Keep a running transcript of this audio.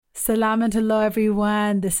Salam and hello,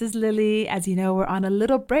 everyone. This is Lily. As you know, we're on a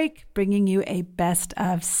little break bringing you a best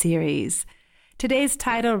of series. Today's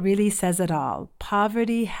title really says it all.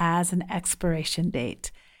 Poverty has an expiration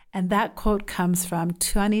date. And that quote comes from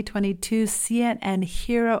 2022 CNN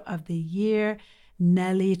Hero of the Year,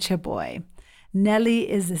 Nelly Chaboy.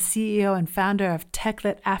 Nelly is the CEO and founder of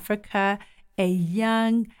TechLit Africa, a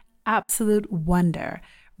young, absolute wonder,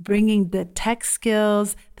 bringing the tech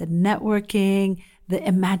skills, the networking, the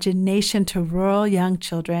imagination to rural young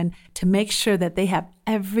children to make sure that they have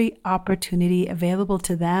every opportunity available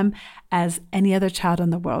to them as any other child in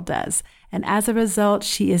the world does. And as a result,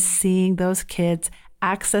 she is seeing those kids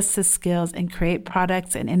access to skills and create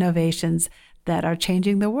products and innovations that are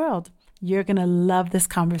changing the world. You're going to love this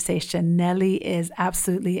conversation. Nelly is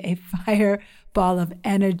absolutely a fireball of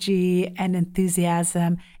energy and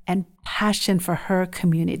enthusiasm and passion for her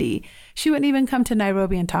community. She wouldn't even come to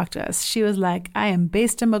Nairobi and talk to us. She was like, I am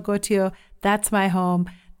based in Mogotio. That's my home.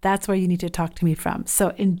 That's where you need to talk to me from. So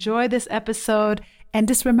enjoy this episode and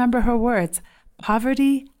just remember her words.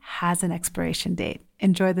 Poverty has an expiration date.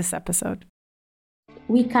 Enjoy this episode.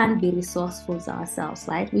 We can be resourceful ourselves,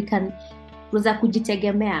 right? We can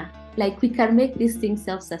kujitegemea. Like we can make this thing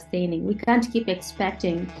self-sustaining. We can't keep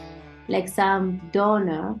expecting like some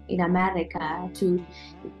donor in America to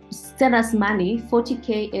send us money,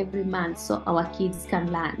 40K every month so our kids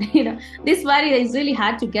can learn. This money is really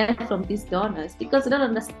hard to get from these donors because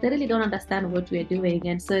they really don't understand what we're doing.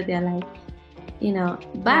 And so they're like,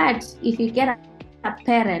 but if you get a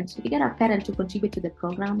parent to contribute to the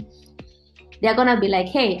program, they're going to be like,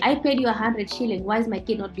 hey, I paid you 100 shilling. Why is my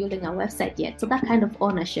kid not building a website yet? So that kind of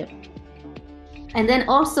ownership. And then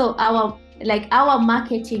also our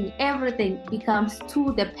marketing, everything becomes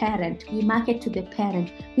to the parent. We market to the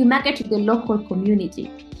parent. We market to the local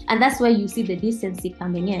community. And that's where you see the decency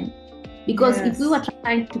coming in. Because If we were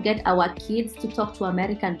trying to get our kids to talk to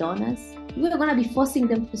American donors, we were going to be forcing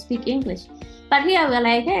them to speak English. But here we're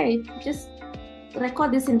like, hey, just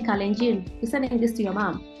record this in Kalenjin. We're sending this to your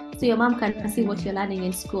mom. So your mom can see what you're learning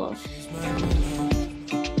in school. She's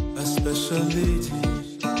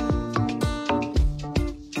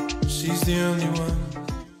the only one.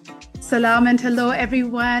 Salam and hello,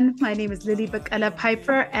 everyone. My name is Lily Bakala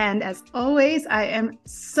Piper. And as always, I am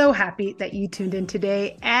so happy that you tuned in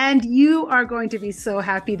today. And you are going to be so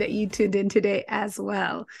happy that you tuned in today as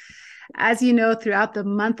well. As you know, throughout the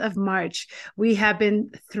month of March, we have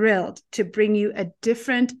been thrilled to bring you a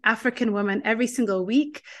different African woman every single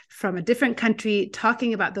week from a different country,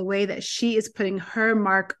 talking about the way that she is putting her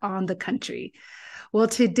mark on the country. Well,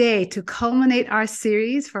 today, to culminate our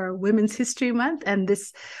series for Women's History Month and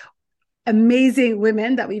this amazing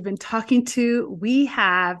women that we've been talking to, we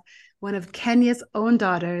have one of Kenya's own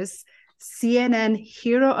daughters, CNN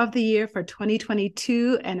Hero of the Year for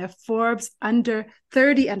 2022 and a Forbes under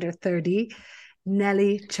 30,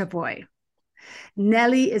 Nelly Chaboy.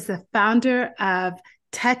 Nelly is the founder of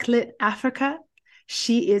TechLit Africa.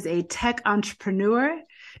 She is a tech entrepreneur.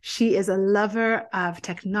 She is a lover of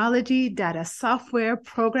technology, data software,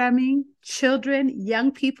 programming, children,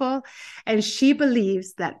 young people, and she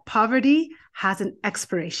believes that poverty has an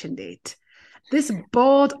expiration date. This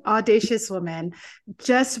bold, audacious woman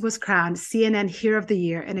just was crowned CNN Hero of the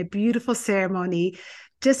Year in a beautiful ceremony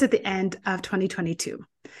just at the end of 2022.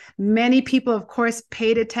 Many people, of course,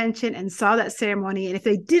 paid attention and saw that ceremony. And if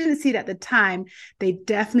they didn't see it at the time, they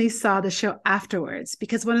definitely saw the show afterwards,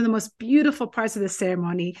 because one of the most beautiful parts of the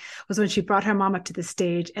ceremony was when she brought her mom up to the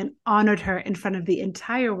stage and honored her in front of the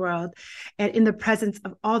entire world and in the presence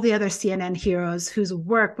of all the other CNN heroes whose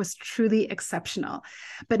work was truly exceptional.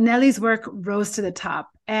 But Nelly's work rose to the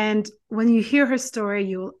top. And when you hear her story,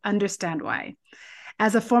 you'll understand why.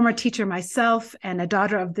 As a former teacher myself and a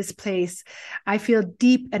daughter of this place, I feel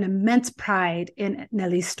deep and immense pride in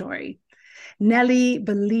Nelly's story. Nelly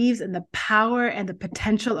believes in the power and the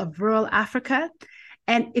potential of rural Africa.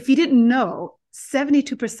 And if you didn't know,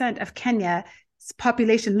 72% of Kenya's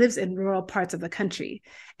population lives in rural parts of the country.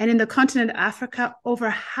 And in the continent of Africa, over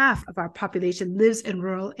half of our population lives in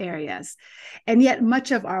rural areas. And yet much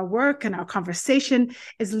of our work and our conversation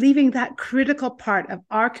is leaving that critical part of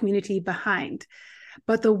our community behind.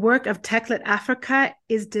 But the work of TechLit Africa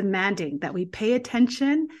is demanding that we pay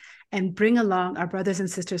attention and bring along our brothers and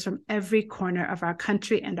sisters from every corner of our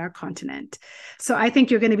country and our continent. So I think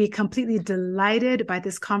you're going to be completely delighted by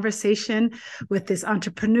this conversation with this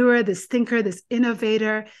entrepreneur, this thinker, this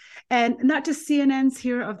innovator. and not just CNN's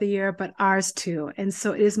Hero of the Year, but ours too. And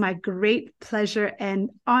so it is my great pleasure and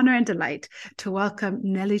honor and delight to welcome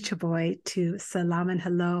Nelly Chaboy to Salam and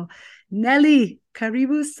Hello. Nelly,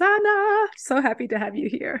 karibu sana. So happy to have you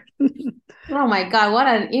here. Oh my God, what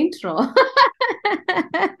an intro.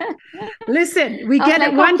 Listen, we I was get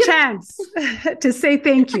like, one chance to say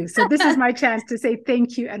thank you. So this is my chance to say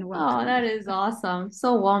thank you and oh, welcome. that is awesome.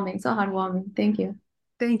 So warming, so heartwarming. Thank you.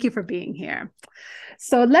 Thank you for being here.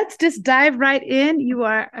 So let's just dive right in. You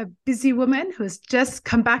are a busy woman who has just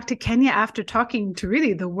come back to Kenya after talking to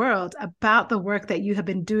really the world about the work that you have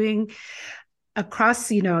been doing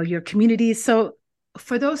across, your communities. So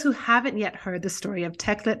for those who haven't yet heard the story of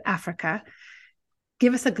TechLit Africa,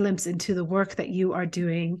 give us a glimpse into the work that you are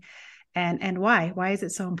doing and why. Why is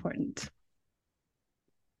it so important?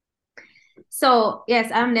 So,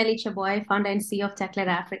 yes, I'm Nelly Chaboy, founder and CEO of TechLed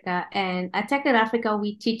Africa. And at TechLed Africa,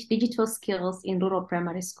 we teach digital skills in rural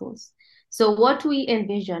primary schools. So, what we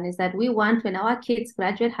envision is that we want when our kids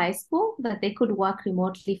graduate high school, that they could work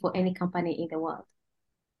remotely for any company in the world.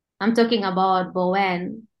 I'm talking about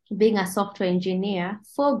Bowen being a software engineer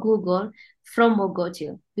for Google from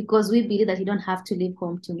Mogotio, because we believe that you don't have to leave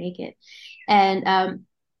home to make it. And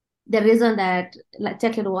the reason that like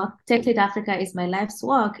Tech Lead Africa is my life's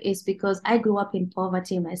work is because I grew up in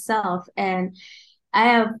poverty myself, and I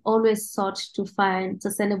have always sought to find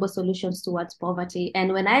sustainable solutions towards poverty.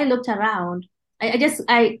 And when I looked around,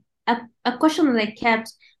 a question that I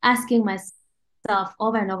kept asking myself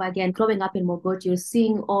over and over again, growing up in Mogotio,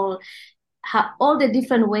 seeing all the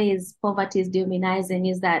different ways poverty is demonizing,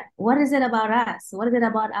 is that what is it about us? What is it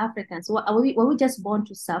about Africans? Were we just born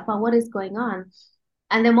to suffer? What is going on?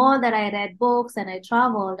 And the more that I read books and I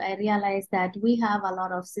traveled, I realized that we have a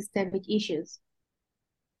lot of systemic issues.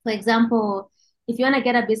 For example, if you want to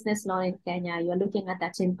get a business loan in Kenya, you're looking at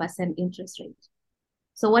 13% interest rate.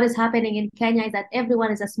 So what is happening in Kenya is that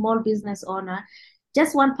everyone is a small business owner,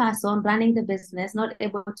 just one person running the business, not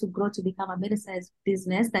able to grow to become a middle-sized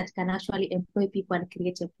business that can actually employ people and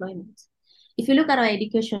create employment. If you look at our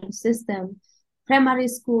education system, primary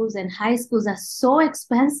schools and high schools are so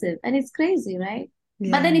expensive, and it's crazy, right?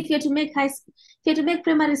 Yeah. But then if you're to make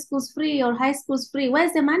primary schools free or high schools free,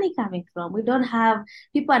 where's the money coming from? Don't have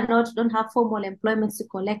formal employments to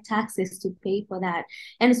collect taxes to pay for that.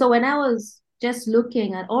 And so when I was just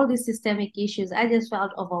looking at all these systemic issues, I just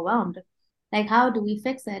felt overwhelmed. Like, how do we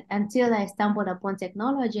fix it? Until I stumbled upon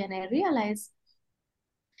technology and I realized,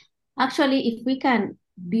 actually, if we can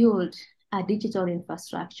build a digital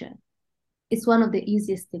infrastructure, it's one of the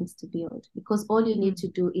easiest things to build, because all you need to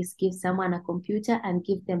do is give someone a computer and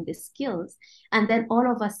give them the skills. And then all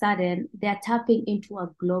of a sudden, they're tapping into a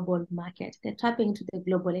global market. They're tapping into the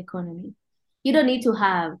global economy. You don't need to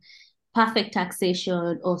have perfect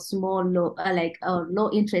taxation or low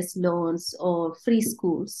interest loans or free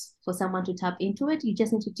schools for someone to tap into it. You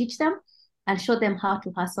just need to teach them and show them how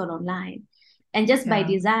to hustle online. And just by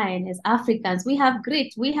design, as Africans, we have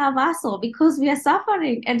grit, we have hustle because we are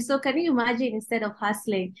suffering. And so can you imagine, instead of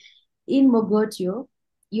hustling in Mogotio,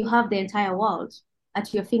 you have the entire world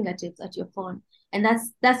at your fingertips, at your phone. And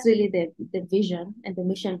that's really the vision and the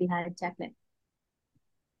mission behind TechNet.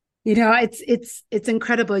 It's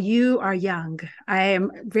incredible. You are young. I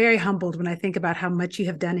am very humbled when I think about how much you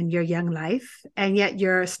have done in your young life, and yet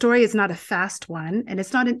your story is not a fast one, and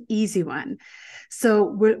it's not an easy one. So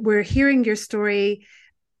we're hearing your story,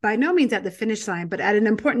 by no means at the finish line, but at an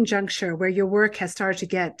important juncture where your work has started to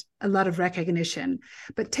get a lot of recognition.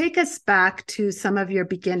 But take us back to some of your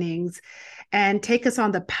beginnings and take us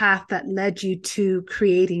on the path that led you to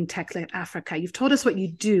creating TechLit Africa. You've told us what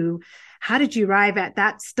you do. How did you arrive at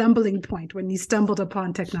that stumbling point when you stumbled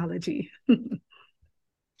upon technology?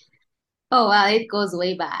 Oh, well, it goes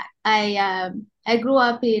way back. I grew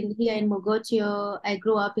up here in Mogotio. I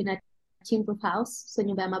grew up in a tin roof house, so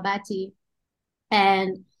nyumba ya mabati,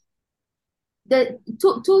 and the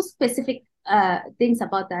two specific things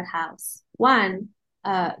about that house. One,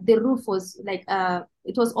 the roof was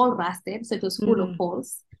it was all rusted, so it was full of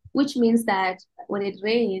holes, which means that when it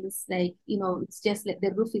rains, it's just like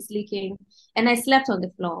the roof is leaking. And I slept on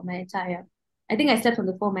the floor my entire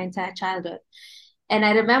childhood. And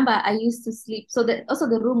I remember I used to sleep. So also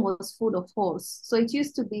the room was full of holes. So it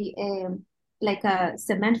used to be like a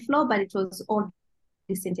cement floor, but it was all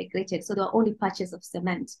disintegrated. So there were only patches of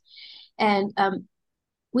cement. And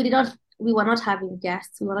we were not having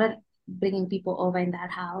guests. We were not bringing people over in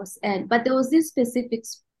that house. But there was this specific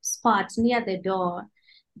spot near the door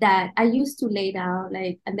that I used to lay down,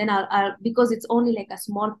 and then I'll because it's only like a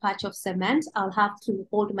small patch of cement, I'll have to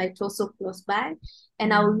hold my torso close by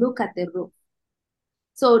and I'll look at the roof.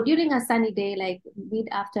 So during a sunny day, like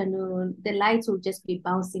mid-afternoon, the lights would just be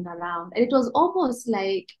bouncing around. And it was almost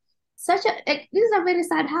like this is a very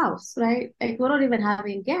sad house, right? Like we're not even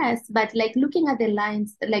having guests, but like looking at the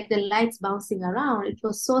lines, like the lights bouncing around, it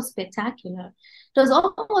was so spectacular. It was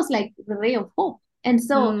almost like the ray of hope. And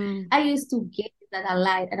so Mm. I used to gaze at a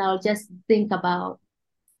light and I'll just think about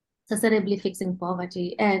sustainably fixing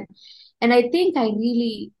poverty. And I think I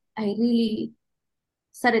really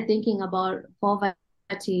started thinking about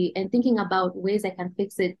poverty and thinking about ways I can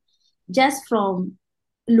fix it just from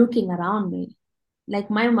looking around me. Like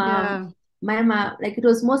Yeah. my mom, like it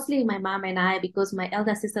was mostly my mom and I because my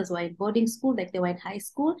elder sisters were in boarding school, like they were in high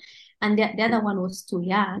school, and the other one was too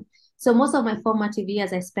young. So most of my formative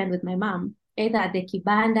years I spent with my mom, either at the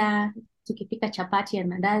kibanda, tukipika chapati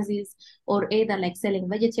and mandazis, or either like selling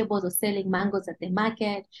vegetables or selling mangoes at the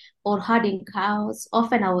market, or herding cows.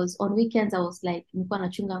 Often I was on weekends, I was like, nilikuwa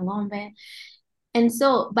nachunga ng'ombe. And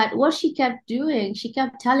so, but what she kept doing, she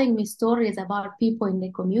kept telling me stories about people in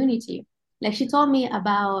the community. Like she told me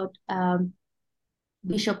about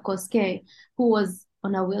Bishop Koske, who was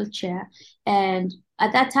on a wheelchair. And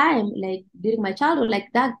at that time, like during my childhood, like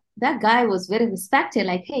that guy was very respected.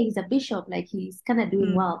 Like, hey, he's a bishop, like he's kind of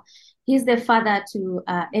doing Mm. well. He's the father to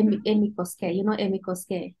Amy Koske. You know Amy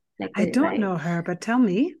Koske, like I the don't right? know her, but tell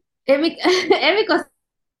me. Amy Amy Koske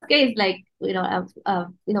is like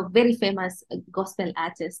very famous gospel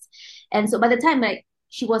artist, and so by the time like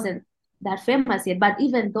she wasn't that famous yet, but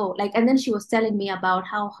even though like, and then she was telling me about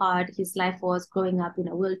how hard his life was growing up in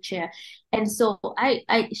a wheelchair, and so I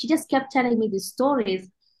she just kept telling me these stories,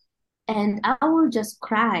 and I will just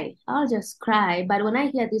cry. I'll just cry. But when I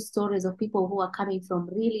hear these stories of people who are coming from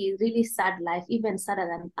really, really sad life, even sadder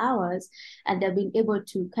than ours, and they're being able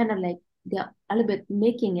to kind of like they're a little bit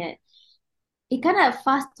making it kind of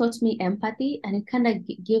first taught me empathy and it kind of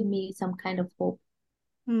gave me some kind of hope.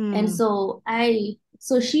 And Mm.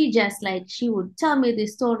 so she just like, she would tell me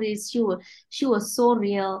these stories. She was so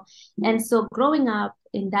real. And so growing up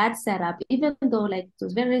in that setup, even though like it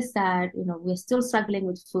was very sad, we're still struggling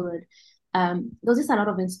with food. There was just a lot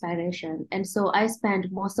of inspiration. And so I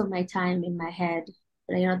spent most of my time in my head,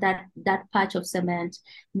 that patch of cement,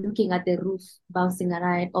 looking at the roof bouncing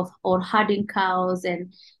around or herding cows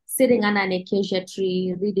and sitting under an acacia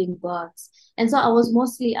tree, reading books. And so I was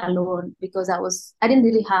mostly alone because I didn't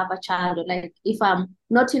really have a childhood. Like if I'm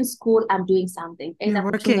not in school, I'm doing something, You're either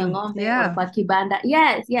kuchunga working. ng'ombe or Yeah. kwa kibanda.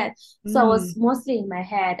 Yes, yes. So I was Mm. mostly in my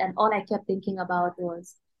head and all I kept thinking about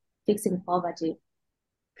was fixing poverty.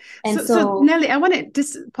 And So so Nelly, I want to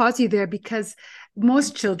just pause you there because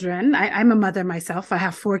most children, I'm a mother myself. I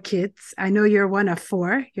have four kids. I know you're one of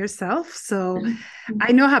four yourself. So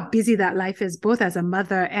I know how busy that life is, both as a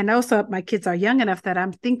mother and also my kids are young enough that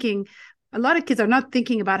I'm thinking a lot of kids are not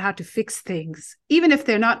thinking about how to fix things. Even if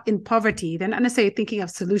they're not in poverty, they're not necessarily thinking of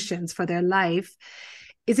solutions for their life.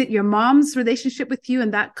 Is it your mom's relationship with you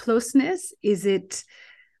and that closeness? Is it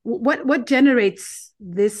what generates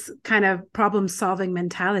this kind of problem solving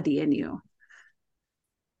mentality in you?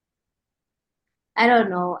 I don't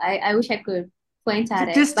know. I wish I could point at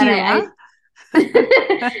it, Just but you, huh?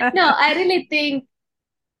 no, I really think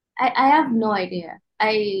I have no idea.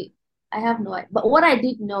 I have no idea. But what I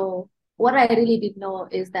really did know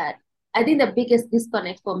is that I think the biggest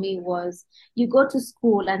disconnect for me was you go to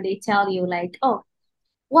school and they tell you like, oh,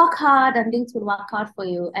 work hard and things will work out for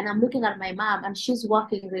you. And I'm looking at my mom and she's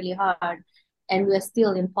working really hard and we're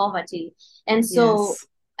still in poverty. And so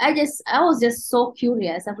Yes. I was just so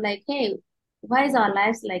curious. I'm like, hey, why is our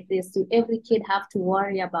lives like this? Do every kid have to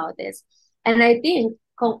worry about this? And I think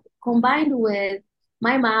combined with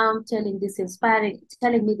my mom telling me these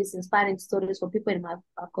inspiring stories from people in our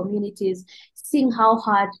communities, seeing how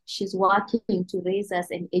hard she's working to raise us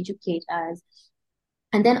and educate us,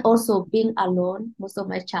 and then also being alone most of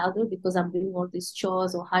my childhood because I'm doing all these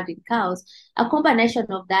chores or herding cows. A combination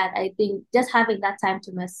of that, I think, just having that time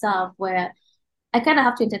to myself where I kind of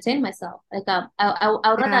have to entertain myself. Like I would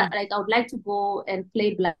rather Yeah. like I would like to go and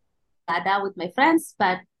play bladder with my friends,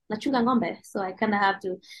 but nachunga ng'ombe, so I kind of have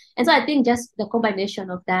to. And so I think just the combination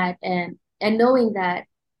of that and knowing that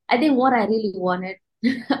I think what I really wanted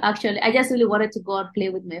actually I just really wanted to go and play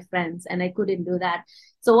with my friends and I couldn't do that.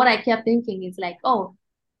 So what I kept thinking is like, oh,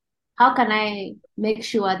 how can I make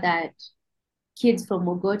sure that kids from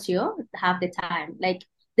Mogotio have the time? Like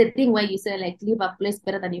the thing where you say like leave a place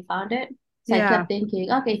better than you found it. So I Yeah. kept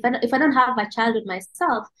thinking, okay, if I don't have a childhood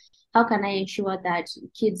myself, how can I ensure that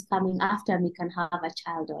kids coming after me can have a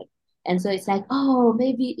childhood? And so it's like, oh,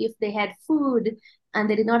 maybe if they had food and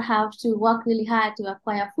they did not have to work really hard to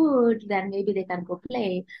acquire food, then maybe they can go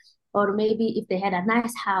play. Or maybe if they had a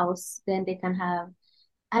nice house, then they can have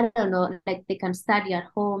I don't know, like they can study at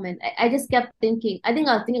home. And I just kept thinking, I think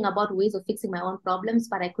I was thinking about ways of fixing my own problems,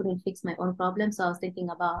 but I couldn't fix my own problems. So I was thinking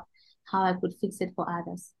about how I could fix it for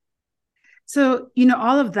others. So,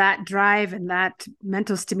 all of that drive and that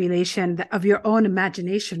mental stimulation of your own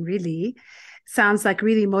imagination really sounds like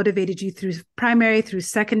really motivated you through primary, through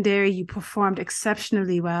secondary. You performed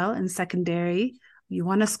exceptionally well in secondary. You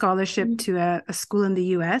won a scholarship Mhm. to a school in the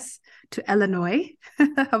US, to Illinois,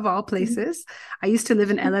 of all places. I used to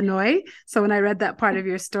live in Illinois. So when I read that part of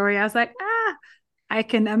your story, I was like, I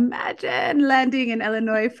can imagine landing in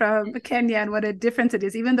Illinois from Kenya and what a difference it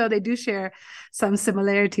is, even though they do share some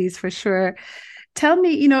similarities for sure. Tell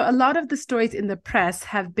me, a lot of the stories in the press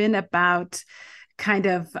have been about kind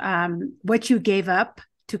of what you gave up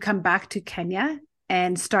to come back to Kenya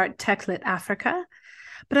and start TechLit Africa.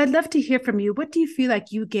 But I'd love to hear from you. What do you feel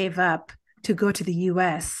like you gave up to go to the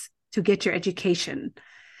US to get your education?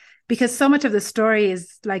 Because so much of the story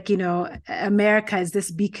is like, America is this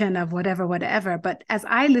beacon of whatever, whatever. But as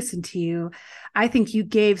I listen to you, I think you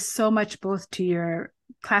gave so much both to your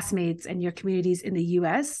classmates and your communities in the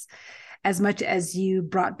US as much as you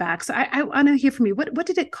brought back. So I want to hear from you. What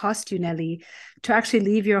did it cost you, Nelly, to actually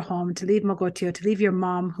leave your home, to leave Mogotio, to leave your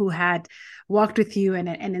mom who had walked with you and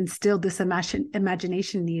instilled this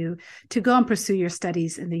imagination in you to go and pursue your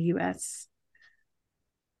studies in the US?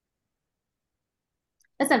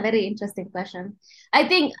 That's a very interesting question. I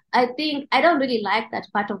think I don't really like that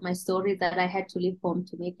part of my story that I had to leave home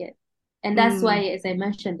to make it. And that's why, Mm, as I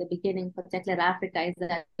mentioned at the beginning for Techlet Africa, is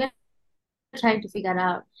that we're trying to figure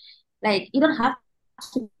out like you don't have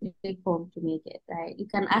to leave home to make it, right? You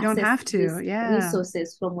can you don't access have to. these Yeah,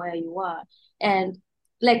 resources from where you are. And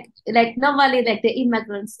like normally like the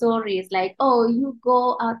immigrant story is like, oh, you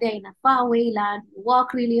go out there in a faraway land, you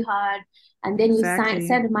work really hard, and then you exactly.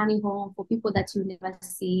 send money home for people that you never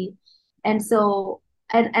see. And so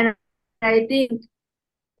and I think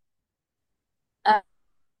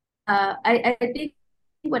I think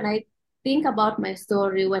when I think about my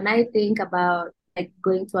story, when I think about like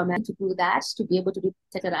going to America to do that, to be able to do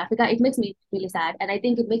South Africa, it makes me really sad. And I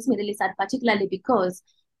think it makes me really sad, particularly because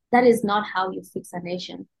that is not how you fix a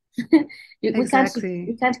nation. We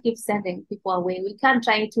Exactly. can't keep sending people away. We can't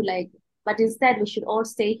try to like, but instead we should all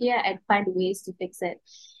stay here and find ways to fix it.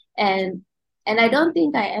 And and I don't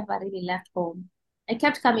think I ever really left home. I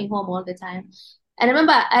kept coming home all the time. I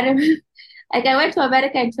remember like I went to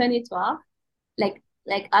America in 2012,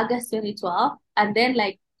 like August 2012, and then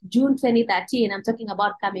like June 2013, I'm talking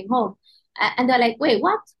about coming home. And they're like, wait,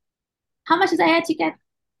 what? How much is a air ticket?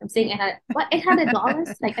 I'm saying, what,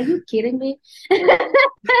 $800? Like, are you kidding me?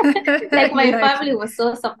 Like You're my like, family was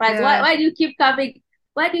so surprised. yeah. Why do you keep coming?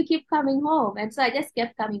 Why do you keep coming home? And so I just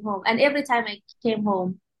kept coming home. And every time I came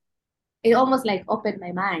home, it almost like opened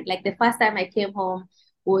my mind. Like the first time I came home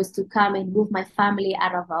was to come and move my family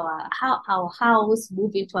out of our house,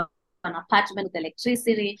 move into an apartment with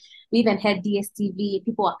electricity. We even had DSTV.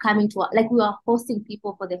 People were coming to like we were hosting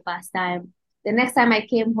people for the first time. The next time I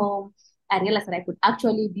came home, I realized that I could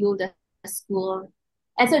actually build a school.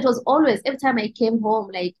 And so it was always every time I came home,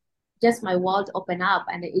 like just my world opened up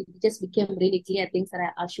and it just became really clear things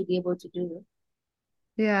that I should be able to do.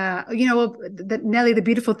 Yeah, well, Nelly, the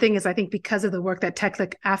beautiful thing is, I think because of the work that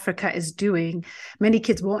TechLick Africa is doing, many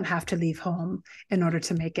kids won't have to leave home in order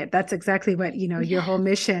to make it. That's exactly what, your whole Yeah.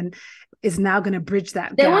 mission is now going to bridge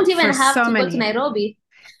that They won't gap even for have so to go to many. Nairobi.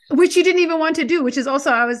 Which you didn't even want to do, which is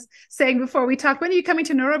also, I was saying before we talked, when are you coming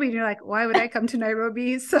to Nairobi? And you're like, why would I come to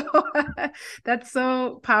Nairobi? So that's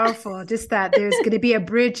so powerful. Just that there's going to be a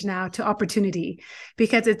bridge now to opportunity,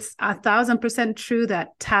 because it's 1,000% true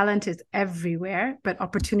that talent is everywhere, but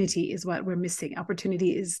opportunity is what we're missing.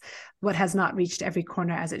 Opportunity is what has not reached every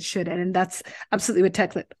corner as it should. And that's absolutely what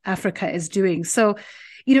Tech Africa is doing. So,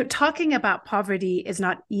 talking about poverty is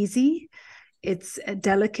not easy. It's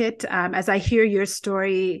delicate. As I hear your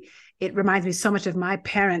story, it reminds me so much of my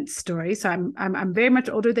parents' story. So I'm very much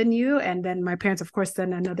older than you, and then my parents, of course,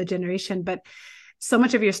 then another generation. But so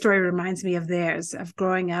much of your story reminds me of theirs, of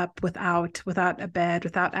growing up without a bed,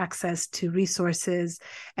 without access to resources,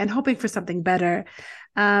 and hoping for something better.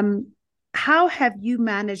 Um, how have you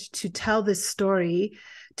managed to tell this story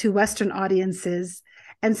to Western audiences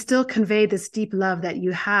and still convey this deep love that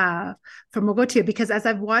you have for Mogotio? Because as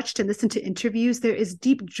I've watched and listened to interviews, there is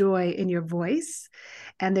deep joy in your voice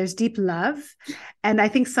and there's deep love. And I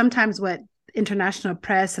think sometimes what international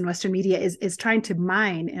press and Western media is trying to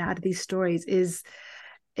mine out of these stories is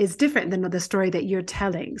different than the story that you're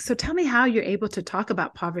telling. So tell me how you're able to talk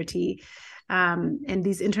about poverty in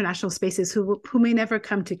these international spaces who may never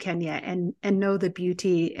come to Kenya and know the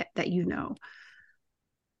beauty that you know.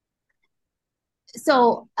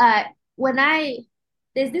 so when I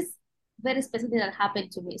there's this very specific thing that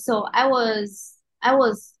happened to me. So I was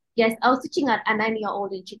teaching a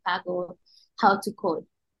 9-year-old in Chicago how to code.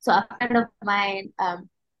 So a friend of mine,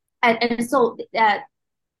 and so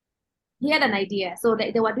he had an idea. So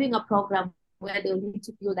they were doing a program where they need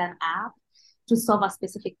to build an app to solve a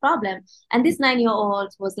specific problem. And this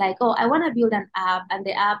 9-year-old was like, "Oh, I want to build an app, and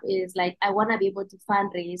the app is like I want to be able to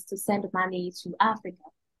fundraise to send money to Africa."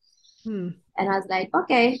 Hmm. And I was like,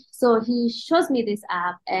 okay. So he shows me this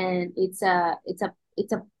app, and it's a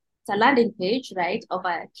landing page, right, of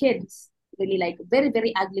a kid's really like very,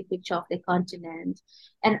 very ugly picture of the continent.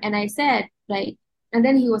 And I said, right, and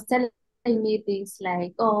then he was telling me things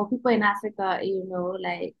like, oh, people in Africa,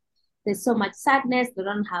 like there's so much sadness, they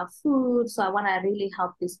don't have food. So I want to really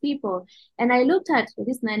help these people. And I looked at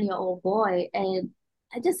this 9-year-old boy, and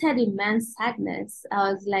I just had immense sadness.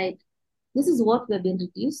 I was like, this is what we've been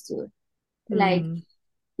reduced to. Like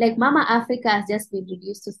Hmm. Mama Africa has just been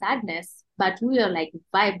reduced to sadness, but we are like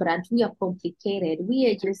vibrant, we are complicated, we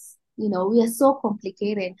are just, we are so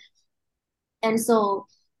complicated. And so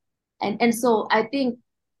and so I think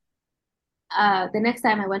the next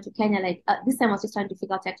time I went to Kenya, like this time I was just trying to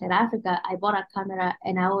figure out tech in Africa. I bought a camera,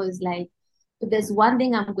 and I was like, if there's one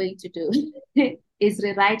thing I'm going to do is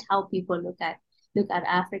rewrite how people look at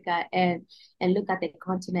Africa and look at the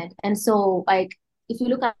continent. And so like if you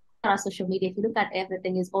look at our social media, if you look at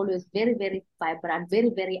everything, is always very, very vibrant,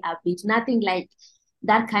 very, very upbeat. Nothing like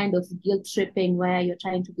that kind of guilt tripping where you're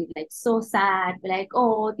trying to be like so sad, like,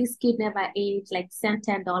 oh, this kid never ate, like send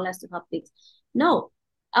 $10 to help it. No,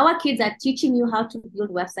 our kids are teaching you how to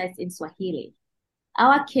build websites in Swahili.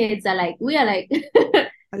 Our kids are like, we are like, I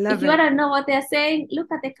if love you want it. to know what they're saying,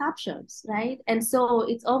 look at the captions, right? And so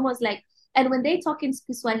it's almost like, and when they talk in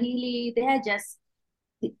Swahili, they're just,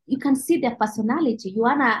 you can see their personality. You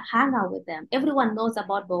want to hang out with them. Everyone knows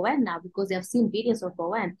about Bowen now because they have seen videos of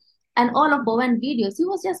Bowen. And all of Bowen videos, he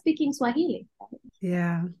was just speaking Swahili.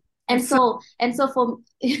 Yeah. And That's so so for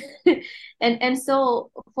and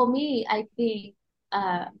so for me, I think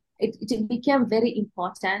it became very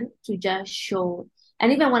important to just show.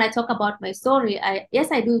 And even when I talk about my story, I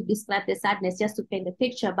do describe the sadness just to paint the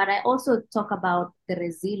picture, but I also talk about the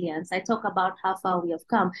resilience. I talk about how far we have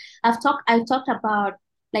come. I talked about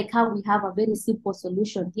like how we have a very simple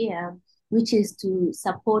solution here, which is to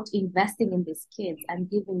support investing in these kids and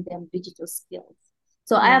giving them digital skills.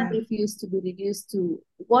 So I have yeah. refused to be reduced to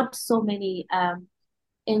what so many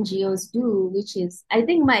NGOs do, which is, I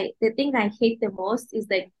think the thing I hate the most is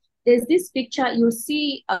like there's this picture, you'll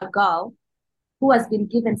see a girl who has been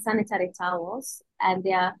given sanitary towels, and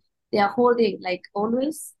they are holding like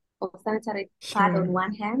always a sanitary pad on Sure.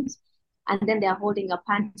 one hand, and then they are holding a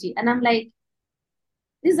panty. And I'm like,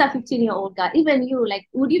 this is a 15-year-old girl. Even you, like,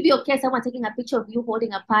 would you be okay someone taking a picture of you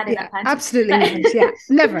holding a pad and a Yeah, panty? absolutely not. Yeah,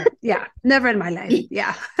 never. Yeah, never in my life.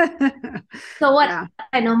 Yeah. So Yeah.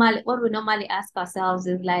 what we normally ask ourselves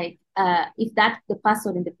is like, if that the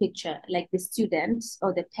person in the picture, like the student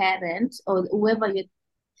or the parent or whoever you're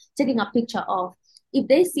taking a picture of, if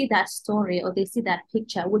they see that story or they see that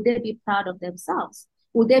picture, would they be proud of themselves?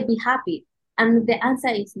 Would they be happy? And the answer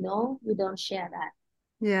is no, we don't share that.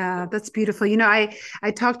 Yeah, that's beautiful.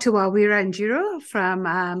 I talked to Wawira Njiro from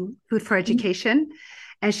Food for Mm-hmm. Education,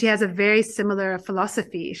 and she has a very similar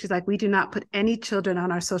philosophy. She's like, we do not put any children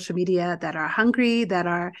on our social media that are hungry, that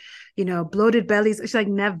are, bloated bellies. She's like,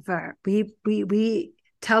 never. We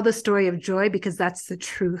tell the story of joy because that's the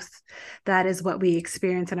truth. That is what we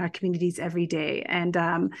experience in our communities every day. And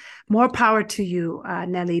more power to you,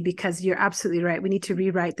 Nelly, because you're absolutely right. We need to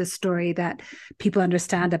rewrite the story that people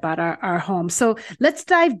understand about our home. So let's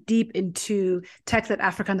dive deep into Tech Led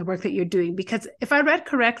Africa and the work that you're doing. Because if I read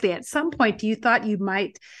correctly, at some point you thought you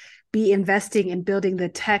might be investing in building the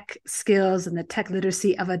tech skills and the tech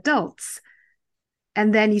literacy of adults,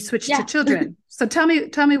 and then you switched to Yeah. children. So tell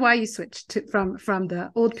me why you switched from the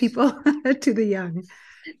old people to the young.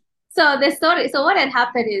 So what had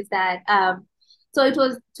happened is that so it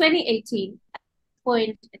was 2018.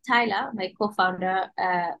 Point Tyler, my co-founder,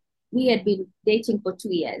 we had been dating for 2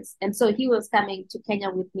 years, and so he was coming to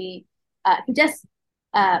Kenya with me to just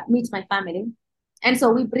meet my family. And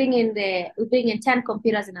so we bring in 10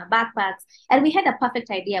 computers in our backpacks, and we had a perfect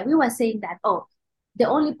idea. We were saying that, oh, the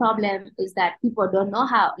only problem is that people don't know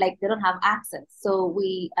how, like they don't have access. So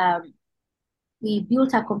we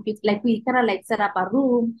built a computer, like we kind of like set up a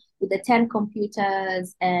room with the 10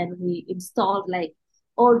 computers, and we installed like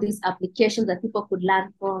all these applications that people could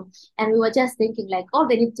learn from. And we were just thinking like all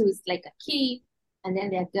they need to do is like a key, and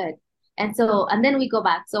then they're good. And then we go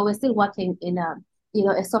back. So we're still working in a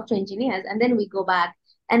software engineers, and then we go back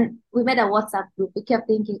And we made a WhatsApp group. We kept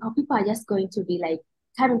thinking, oh, people are just going to be like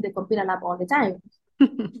coming to the computer lab all the time.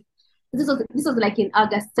 This was like in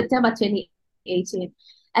August, September 2018.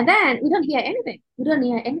 And then we don't hear anything. We don't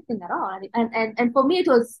hear anything at all. And for me, it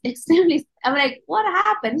was extremely, I'm like, what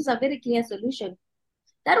happened? This is a very clear solution.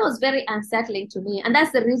 That was very unsettling to me. And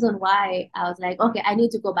that's the reason why I was like, okay, I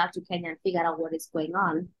need to go back to Kenya and figure out what is going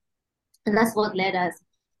on. And that's what led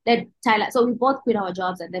Tyler. So we both quit our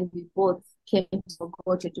jobs and then we both came to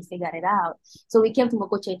Mogoche to figure it out. So we came to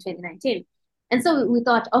Mogoche in 2019. And so we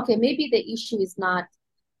thought, okay, maybe the issue is not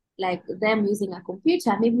like them using a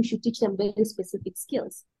computer. Maybe we should teach them very specific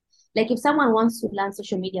skills. Like if someone wants to learn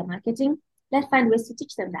social media marketing, let's find ways to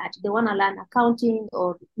teach them that. They want to learn accounting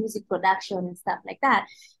or music production and stuff like that.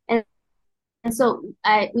 And so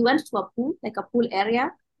we went to a pool, like a pool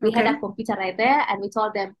area. We had a computer right there and we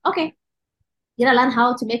told them, okay, you know, learn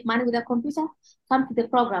how to make money with a computer, come to the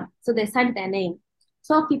program. So they signed their name.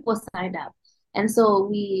 12 people signed up. And so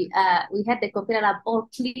we had the computer lab all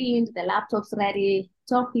cleaned, the laptops ready.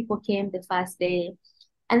 12 people came the first day.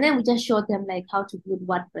 And then we just showed them like how to build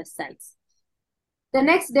WordPress sites. The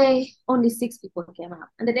next day, only 6 people came up.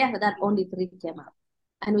 And the day after that, only 3 came up.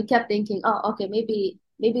 And we kept thinking, oh, okay, maybe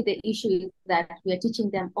the issue is that we are teaching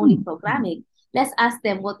them only programming. Let's ask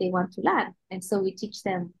them what they want to learn. And so we teach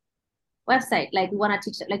them website. Like we want to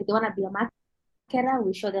teach them, like they want to be a marketer.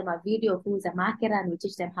 We show them a video of who's a marketer and we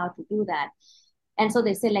teach them how to do that. And so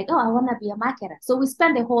they say like, oh, I want to be a marketer. So we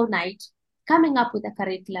spend the whole night coming up with a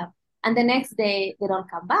curriculum. And the next day they don't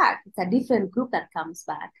come back. It's a different group that comes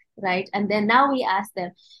back, right? And then now we ask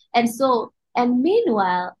them. And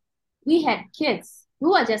meanwhile, we had kids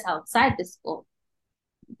who were just outside the school.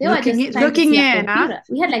 They were just looking in, huh?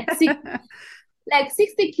 We had like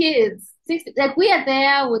 60 kids. 60, like we are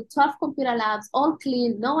there with 12 computer labs, all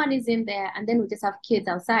clean, no one is in there, and then we just have kids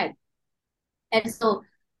outside. And so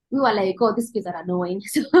we were like, oh, these kids are annoying.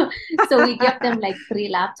 So we gave them like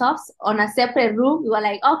 3 laptops on a separate room. We were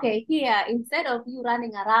like, okay, here, instead of you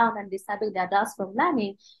running around and disturbing the adults from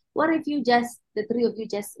learning, what if you just, the 3 of you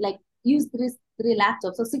just like use three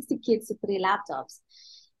laptops? So 60 kids to 3 laptops.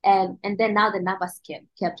 And then now the numbers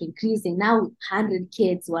kept increasing. Now 100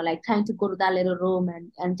 kids were like trying to go to that little room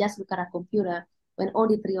and just look at a computer when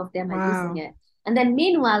only 3 of them are using it. And then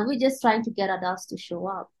meanwhile, we're just trying to get adults to show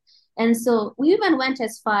up. And so we even went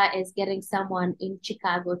as far as getting someone in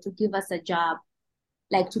Chicago to give us a job,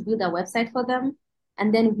 like to build a website for them.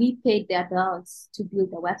 And then we paid the adults to build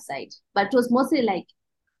the website. But it was mostly like,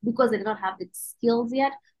 because they did not have the skills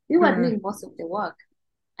yet, we were doing most of the work.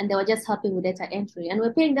 And they were just helping with data entry. And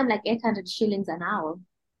we're paying them like 800 shillings an hour.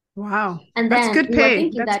 Wow. And that's then good we pay. were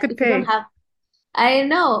thinking that's that good if pay. you don't have, I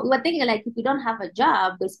know, we were thinking like if you don't have a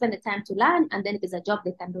job, they'll spend the time to learn. And then if it's a job,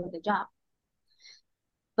 they can do the job.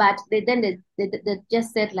 But they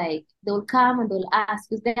just said like, they'll come and they'll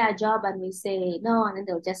ask, is there a job? And we say no, and then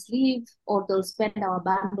they'll just leave, or they'll spend our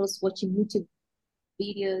bundles watching YouTube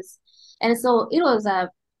videos. And so it was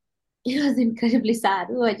incredibly sad.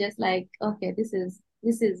 We were just like, okay, this is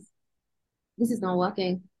not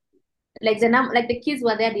working. Like the kids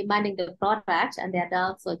were there demanding the product, and the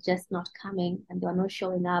adults were just not coming, and they were not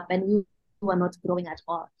showing up, and we were not growing at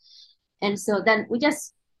all. And so then we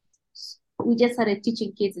just started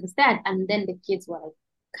teaching kids instead, and then the kids were like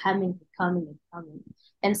coming.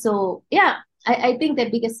 And so yeah, I think the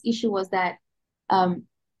biggest issue was that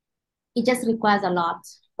it just requires a lot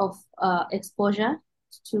of exposure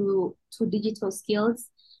to digital skills.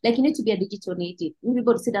 Like you need to be a digital native. You need to be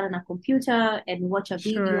able to sit down on a computer and watch a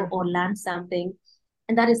video or learn something.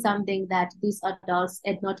 And that is something that these adults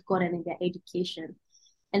had not gotten in their education.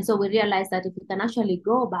 And so we realized that if we can actually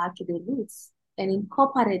go back to the roots and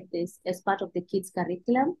incorporate this as part of the kids'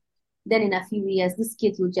 curriculum, then in a few years, these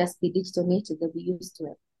kids will just be digital native. They'll be used to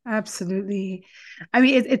it. Absolutely. I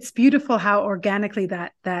mean, it's beautiful how organically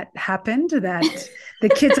that happened, that the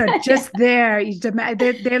kids are just there.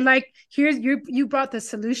 They're like, here's you brought the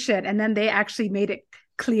solution. And then they actually made it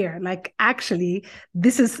clear, like, actually,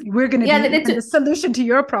 we're going to be the solution to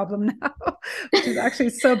your problem now, which is actually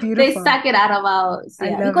so beautiful. They suck it out of us.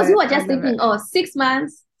 Yeah, because we were just thinking, 6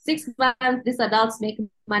 months, these adults make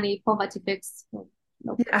money, poverty fixed.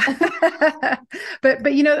 Nope. Yeah. but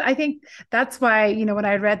I think that's why, when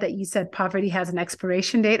I read that you said poverty has an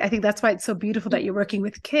expiration date, I think that's why it's so beautiful that you're working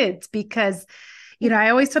with kids, because I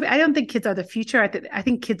always tell people, I don't think kids are the future. I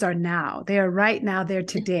think kids are now. They are right now, they're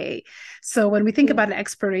today. So when we think Yeah. about an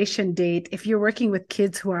expiration date, if you're working with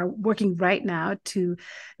kids who are working right now to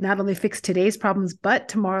not only fix today's problems, but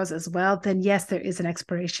tomorrow's as well, then yes, there is an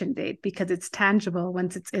expiration date because it's tangible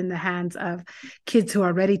once it's in the hands of kids who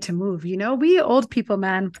are ready to move. We old people,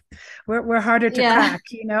 man, we're harder to Yeah. crack,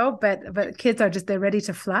 but kids are just, they're ready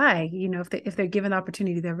to fly. If they're given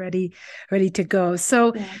opportunity, they're ready to go.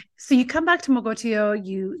 So Yeah. so you come back to Mogotio,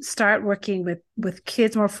 you start working with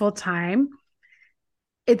kids more full time.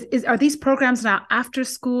 Are these programs now after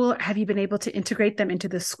school? Have you been able to integrate them into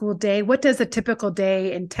the school day? What does a typical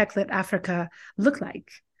day in TechLit Africa look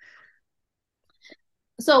like?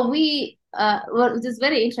 So well, it is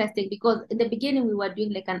very interesting because in the beginning we were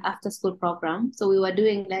doing like an after school program. So we were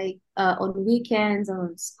doing like on weekends,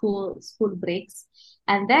 on school breaks,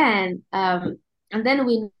 and then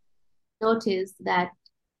we noticed that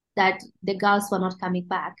the girls were not coming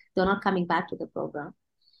back. They're not coming back to the program.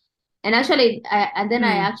 And then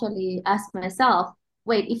I Hmm. actually asked myself,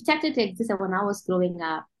 wait, if tech didn't exist when I was growing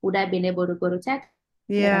up, would I have been able to go to tech?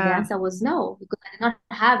 And the Yeah. answer was no, because I did not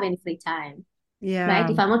have any free time, right?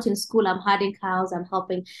 Yeah. If I'm not in school, I'm herding cows, I'm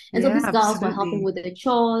helping. And so Yeah, these girls were helping absolutely. with the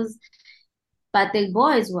chores, but the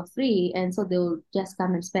boys were free. And so they would just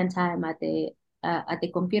come and spend time at the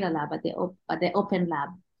computer lab, at the open lab.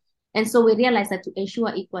 And so we realized that to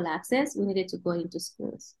ensure equal access, we needed to go into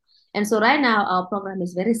schools. And so right now our program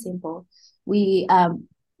is very simple. We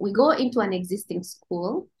go into an existing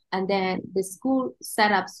school, and then the school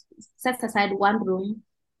sets aside one room.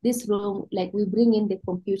 This room, like we bring in the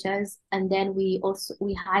computers, and then we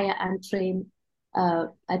hire and train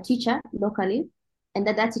a teacher locally, and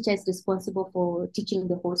that teacher is responsible for teaching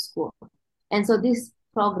the whole school. And so this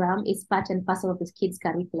program is part and parcel of the kids'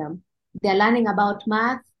 curriculum. They're learning about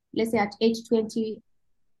math. Let's say at age 20,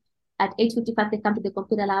 at age 55, they come to the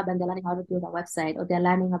computer lab and they're learning how to build a website, or they're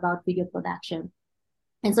learning about video production.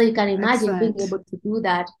 And so you can imagine being Excellent. able to do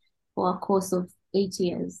that for a course of 8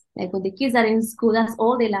 years. Like when the kids are in school, that's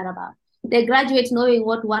all they learn about. They graduate knowing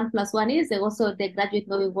what 1 plus 1 is. They graduate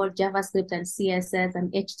knowing what JavaScript and CSS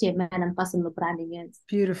and HTML and personal branding is.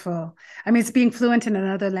 Beautiful. I mean, it's being fluent in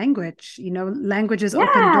another language. Languages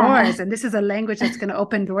open Yeah. doors, and this is a language that's going to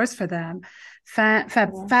open doors for them. Yeah.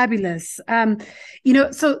 Fabulous.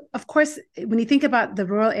 So of course, when you think about the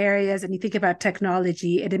rural areas and you think about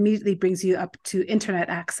technology, it immediately brings you up to internet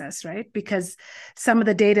access, right? Because some of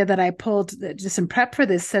the data that I pulled just in prep for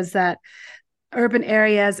this says that urban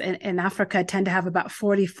areas in Africa tend to have about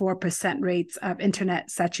 44% rates of internet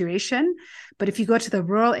saturation. But if you go to the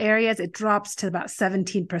rural areas, it drops to about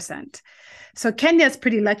 17%. So Kenya is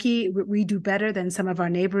pretty lucky. We do better than some of our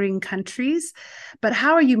neighboring countries. But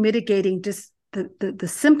how are you mitigating just the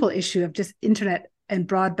simple issue of just internet and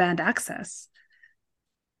broadband access?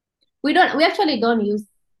 We actually don't use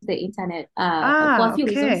the internet for a few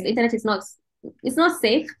reasons. The Okay. internet is not, it's not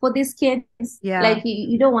safe for these kids. Yeah, Like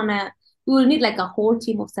you don't want to, we will need like a whole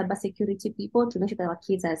team of cybersecurity people to make sure that our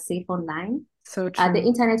kids are safe online. so The true.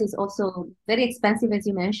 internet is also very expensive, as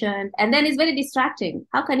you mentioned, and then it's very distracting.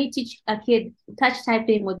 How can you teach a kid touch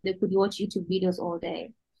typing when they could watch YouTube videos all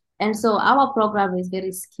day? And so our program is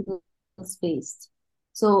very skills based.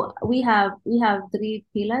 So we have three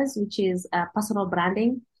pillars, which is personal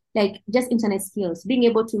branding, like just internet skills, being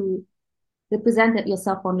able to represent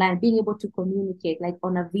yourself online, being able to communicate like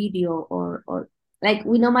on a video or like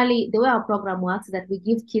we normally the way our program works is that we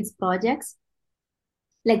give kids projects,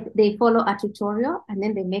 like they follow a tutorial and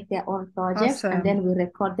then they make their own project and Awesome. then we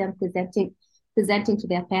record them presenting to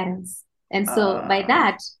their parents. And so by Uh,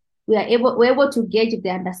 that we're able to gauge if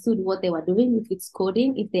they understood what they were doing, if it's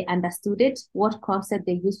coding, if they understood it, what concept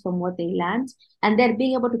they used from what they learned, and then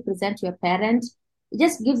being able to present to a parent, it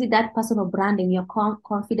just gives you that personal branding. You're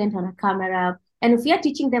confident on a camera. And if you're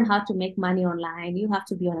teaching them how to make money online, you have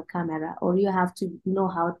to be on a camera, or you have to know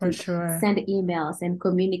how for to sure. send emails and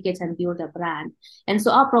communicate and build a brand. And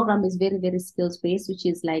so our program is very, very skills based, which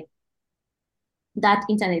is like that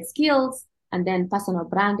internet skills, and then personal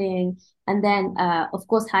branding, and then of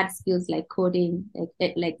course hard skills like coding,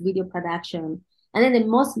 like video production. And then the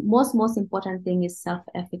most important thing is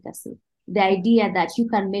self-efficacy. The idea that you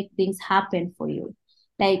can make things happen for you.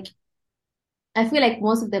 Like I feel like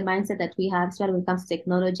most of the mindset that we have, especially when it comes to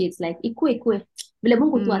technology, it's like ikue. Vile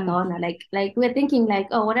Mungu tu Mm, ataona. Like we're thinking like,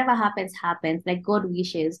 oh, whatever happens, happens, like God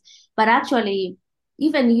wishes. But actually,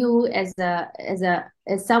 even you as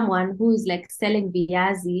someone who is like selling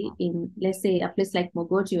viazi in, let's say, a place like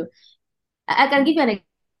Mogodio, I can give you an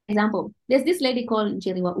example. There's this lady called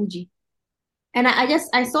Njeriwa Uji. And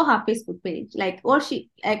I saw her Facebook page. Like all she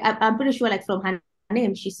like I'm pretty sure like from her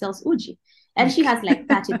name, she sells Uji. And she Okay. has like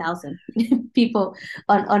 30,000 people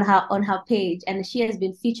on her page, and she has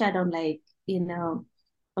been featured on like,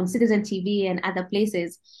 on Citizen TV and other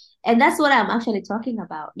places. And that's what I'm actually talking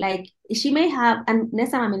about. Like she may have, and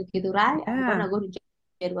next time I'm in Kidurai, I'm Yeah, gonna go to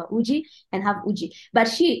Jedwa Uji and have Uji. But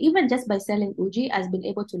she, even just by selling Uji, has been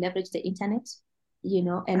able to leverage the internet,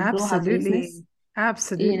 and grow her business,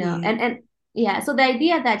 absolutely. Absolutely. and yeah. So the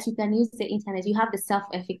idea that you can use the internet, you have the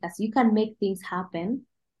self-efficacy, you can make things happen,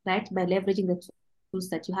 right, by leveraging the tools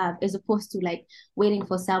that you have, as opposed to like waiting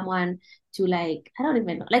for someone to, like, I don't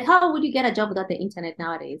even know, like, how would you get a job without the internet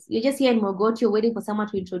nowadays? You're just here in Mogotio waiting for someone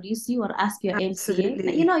to introduce you or ask your MCA. Like,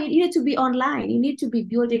 Absolutely. you need to be online, you need to be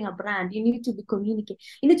building a brand, you need to be communicating,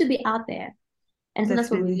 you need to be out there. And so that's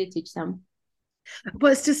what we Definitely. really teach them.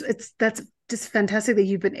 Well, that's just fantastic that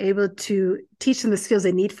you've been able to teach them the skills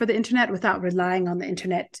they need for the internet without relying on the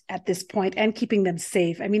internet at this point and keeping them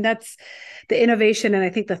safe. I mean, that's the innovation, and I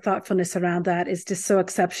think the thoughtfulness around that is just so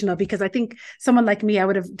exceptional, because I think someone like me, I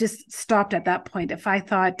would have just stopped at that point. If I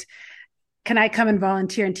thought, can I come and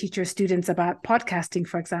volunteer and teach your students about podcasting,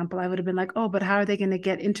 for example? I would have been like, oh, but how are they going to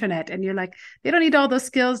get internet? And you're like, they don't need all those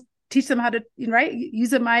skills. Teach them how to, right,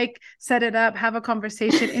 use a mic, set it up, have a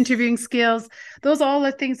conversation, interviewing skills. Those all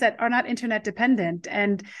are things that are not internet dependent.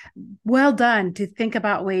 And well done to think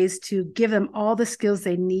about ways to give them all the skills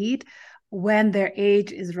they need when their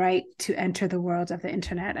age is right to enter the world of the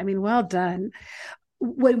internet. I mean, well done.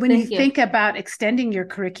 When you Thank you. think about extending your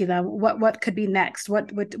curriculum, what could be next?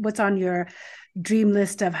 What's on your dream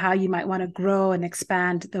list of how you might want to grow and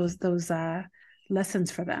expand those lessons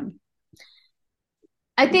for them?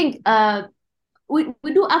 I think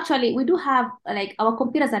we do have, like, our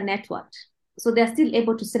computers are networked, so they're still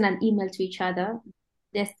able to send an email to each other.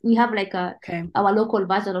 We have like Okay, our local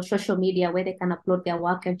version of social media where they can upload their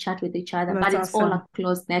work and chat with each other, well, but that's it's all awesome. a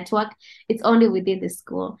closed network. It's only within the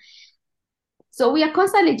school. So we are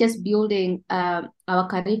constantly just building our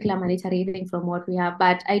curriculum and iterating from what we have.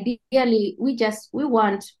 But ideally, we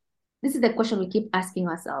want, this is the question we keep asking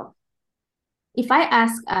ourselves. If I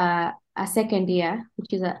ask a second year,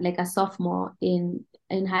 which is like a sophomore in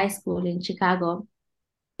high school in Chicago,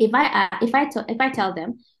 if I tell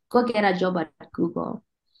them go get a job at Google,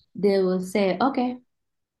 they will say okay.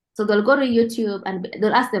 So they'll go to YouTube and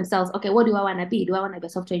they'll ask themselves, okay, what do I want to be? Do I want to be a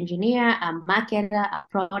software engineer, a marketer, a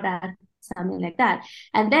product, something like that?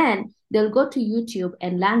 And then they'll go to YouTube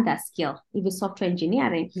and learn that skill, if it's software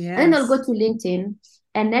engineering. And then they'll go Yes. to LinkedIn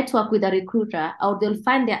and network with a recruiter, or they'll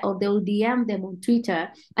DM them on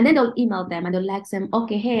Twitter, and then they'll email them and they'll ask them,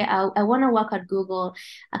 okay, hey, I want to work at Google.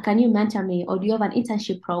 Can you mentor me? Or do you have an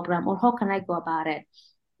internship program? Or how can I go about it?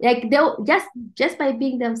 Like, they'll just by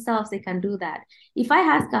being themselves, they can do that. If I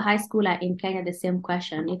ask a high schooler in Kenya the same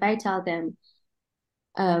question, if I tell them,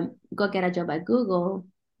 go get a job at Google,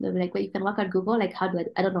 they'll be like, well, you can work at Google. Like, how do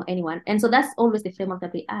I don't know anyone. And so that's always the framework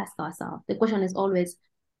that we ask ourselves. The question is always,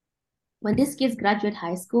 when these kids graduate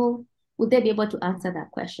high school, would they be able to answer that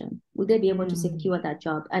question? Would they be able to Mm. secure that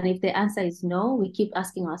job? And if the answer is no, we keep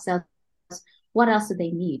asking ourselves, what else do they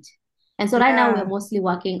need? And so right now we're Yeah. mostly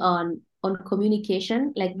working on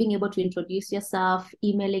communication, like being able to introduce yourself,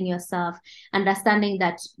 emailing yourself, understanding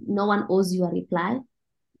that no one owes you a reply.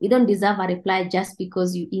 You don't deserve a reply just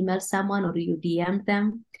because you email someone or you DM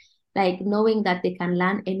them. Like, knowing that they can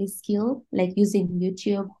learn any skill, like using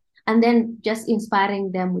YouTube, and then just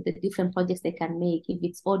inspiring them with the different projects they can make, if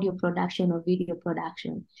it's audio production or video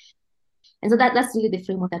production. And so that's really the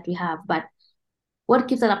framework that we have. But what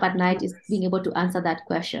keeps us up at night is being able to answer that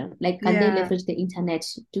question. Like, can they Yeah. leverage the internet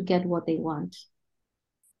to get what they want?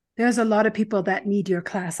 There's a lot of people that need your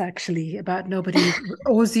class, actually, about nobody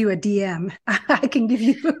owes you a DM. I can give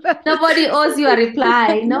you Nobody owes you a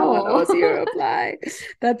reply. no one No. owes you a reply.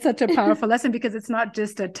 That's such a powerful lesson, because it's not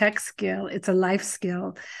just a tech skill, it's a life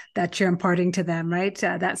skill that you're imparting to them, right?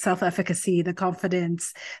 That self-efficacy, the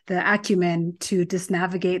confidence, the acumen to just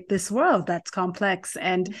navigate this world that's complex.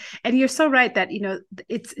 And you're so right that,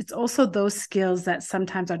 it's also those skills that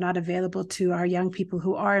sometimes are not available to our young people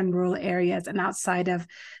who are in rural areas and outside of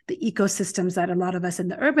the ecosystems that a lot of us in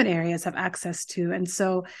the urban areas have access to. And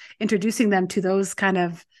so introducing them to those kind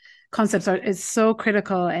of concepts is so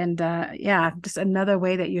critical. And yeah, just another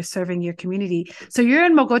way that you're serving your community. So you're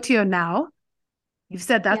in Mogotio now. You've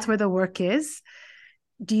said that's Yeah. where the work is.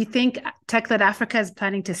 Do you think TechLed Africa is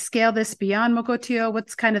planning to scale this beyond Mogotio?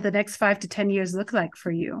 What's kind of the next 5 to 10 years look like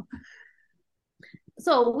for you?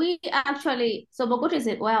 So Bogota is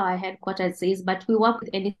where our headquarters is, but we work with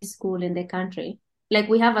any school in the country. Like,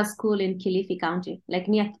 we have a school in Kilifi County, like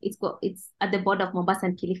near, it's at the border of Mombasa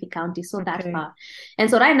and Kilifi County, so that Okay. far. And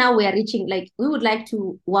so right now we are reaching, like, we would like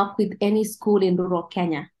to work with any school in rural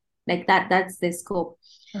Kenya. Like that's the scope.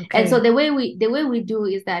 And so Okay. the way we do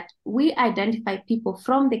is that we identify people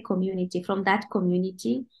from the community, from that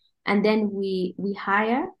community, and then we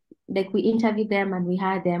hire, like we interview them and we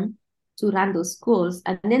hire them to run those schools,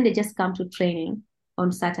 and then they just come to training on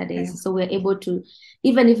Okay. Saturdays. So we're able to,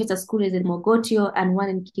 even if it's a school is in Mogotio and one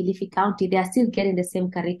in Kilifi County, they are still getting the same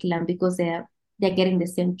curriculum because they're getting the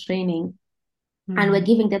same training, and we're Mm.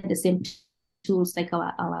 giving them the same tools like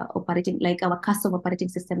our operating, like our custom operating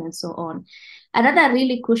system and so on. Another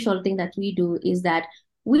really crucial thing that we do is that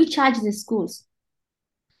we charge the schools.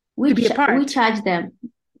 To be a We part. charge them.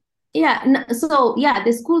 Yeah. So yeah,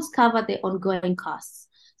 the schools cover the ongoing costs.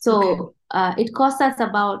 Okay. So it costs us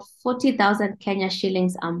about 40,000 Kenya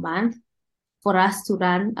shillings a month for us to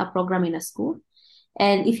run a program in a school.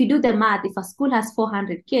 And if you do the math, if a school has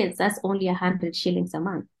 400 kids, that's only 100 shillings a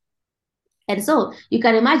month. And so you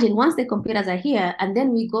can imagine once the computers are here and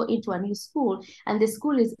then we go into a new school and the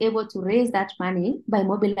school is able to raise that money by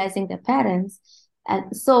mobilizing the parents.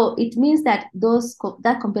 And so it means that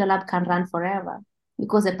that computer lab can run forever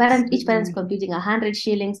because each parent is Absolutely. computing 100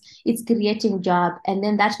 shillings, it's creating job. And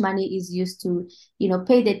then that money is used to,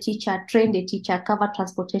 pay the teacher, train the teacher, cover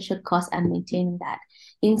transportation costs and maintaining that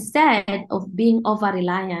instead of being over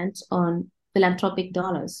reliant on philanthropic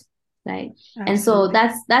dollars, right? And so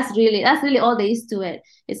Absolutely. that's really all there is to it.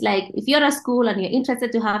 It's like if you're a school and you're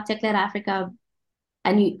interested to have Tech Led Africa,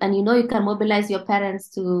 and you know you can mobilize your parents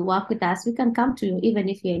to work with us, we can come to you even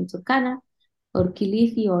if you're in Turkana or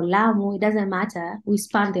Kilifi or Lamu. It doesn't matter. We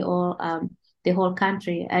span the whole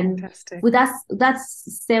country, and Fantastic. with us that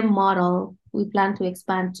same model, we plan to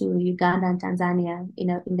expand to Uganda and Tanzania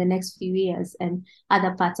in the next few years and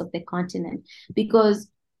other parts of the continent because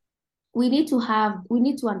we need to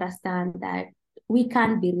understand that we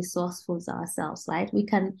can be resourceful ourselves, right? We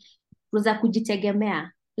can kuweza kujitegemea,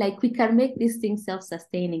 like we can make this thing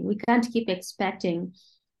self-sustaining. We can't keep expecting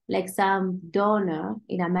like some donor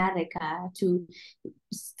in America to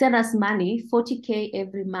send us money 40K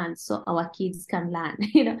every month so our kids can learn.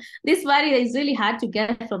 This money is really hard to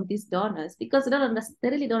get from these donors because they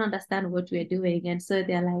really don't understand what we're doing, and so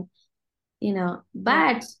they're like, Yeah.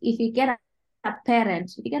 but if you get a parent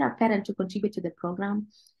to contribute to the program,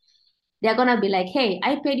 they're gonna be like, hey,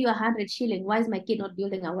 I paid you 100 shilling. Why is my kid not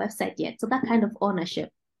building a website yet? So that kind of ownership.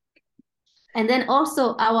 And then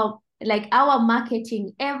also our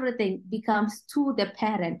marketing, everything becomes to the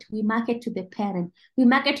parent. We market to the parent. We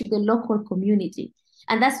market to the local community.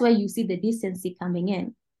 And that's where you see the decency coming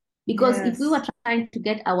in. Because if we were Yes. trying to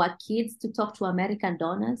get our kids to talk to American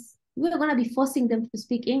donors, we were going to be forcing them to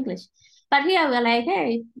speak English. But here we're like,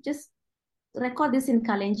 hey, just record this in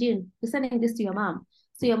Kalenjin. We're sending this to your mom.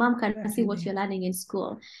 So your mom can see what Definitely. you're learning in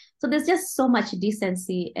school. So there's just so much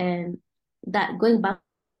decency, and that going back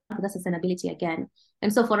to the sustainability again.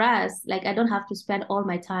 And so for us, like I don't have to spend all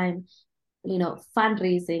my time,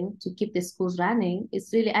 fundraising to keep the schools running.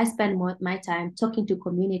 It's really I spend more my time talking to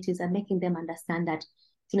communities and making them understand that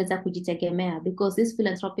tunaweza kujitegemea because these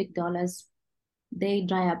philanthropic dollars they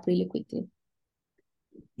dry up really quickly.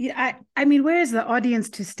 Yeah, I mean, where is the audience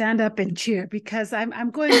to stand up and cheer? Because I'm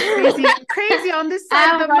going crazy on this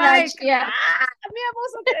side of I'm the gonna mic. cheer. Me, I'm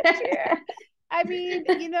also gonna cheer. I mean,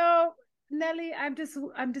 Nelly, I'm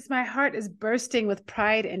just my heart is bursting with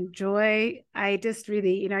pride and joy. I just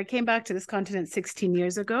really, I came back to this continent 16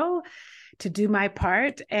 years ago to do my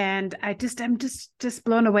part, and I'm just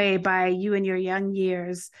blown away by you and your young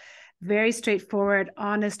years. Very straightforward,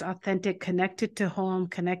 honest, authentic, connected to home,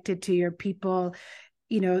 connected to your people,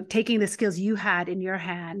 taking the skills you had in your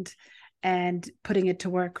hand and putting it to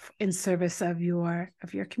work in service of your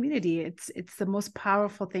community. It's the most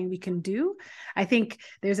powerful thing we can do. I think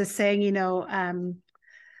there's a saying,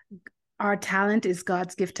 our talent is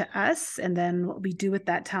God's gift to us, and then what we do with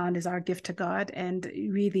that talent is our gift to God. And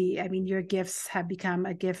really, I mean, your gifts have become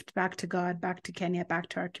a gift back to God, back to Kenya, back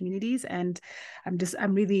to our communities. And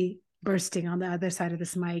I'm really bursting on the other side of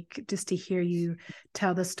this mic just to hear you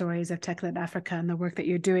tell the stories of Tech Led Africa and the work that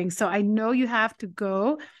you're doing. So I know you have to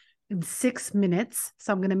go in 6 minutes.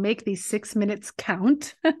 So I'm going to make these 6 minutes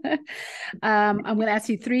count. I'm going to ask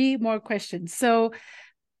you three more questions. So,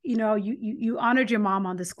 you honored your mom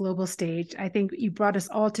on this global stage. I think you brought us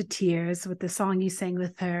all to tears with the song you sang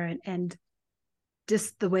with her, and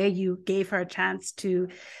just the way you gave her a chance to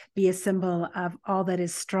be a symbol of all that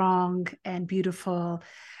is strong and beautiful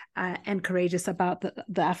and courageous about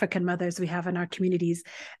the African mothers we have in our communities.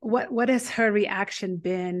 What has her reaction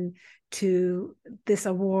been to this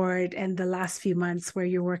award and the last few months where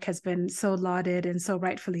your work has been so lauded and so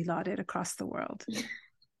rightfully lauded across the world?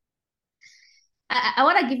 I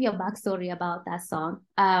want to give you a backstory about that song.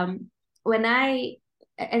 When I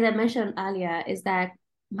as I mentioned earlier, is that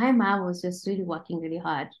my mom was just really working really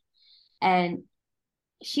hard. And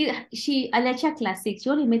she Alechia class 6, she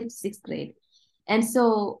only made it to 6th grade. And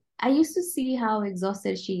so I used to see how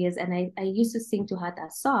exhausted she is. And I used to sing to her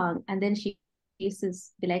that song. And then she used to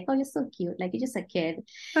be like, oh, you're so cute. Like you're just a kid.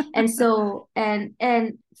 And so, and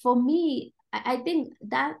for me, I think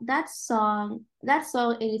that song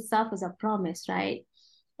in itself is a promise, right?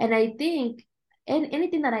 And I think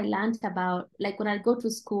anything that I learned about, like when I go to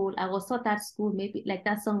school, I was taught that school, maybe like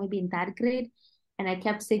that song, maybe in 3rd grade. And I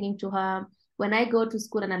kept singing to her. When I go to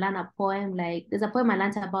school and I learn a poem, like there's a poem I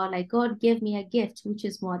learned about, like, God gave me a gift, which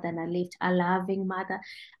is more than a lift, a loving mother.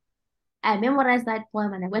 I memorized that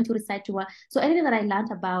poem and I went to recite to her. So anything that I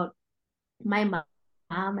learned about my mom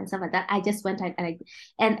and stuff like that, I just went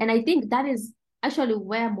and I think that is actually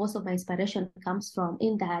where most of my inspiration comes from,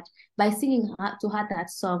 in that by singing to her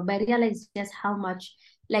that song, by realizing just how much,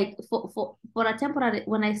 like for a temporary,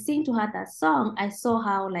 when I sing to her that song, I saw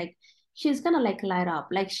how like she's gonna like light up,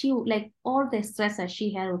 like she, like all the stress that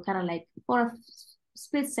she had will kind of like for a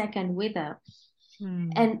split second with her.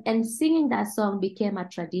 And singing that song became a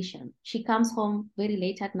tradition. She comes home very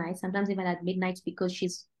late at night, sometimes even at midnight, because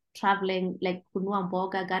she's traveling, like kunua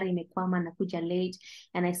mboga, gari imekwama na kuja late,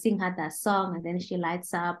 and I sing her that song, and then she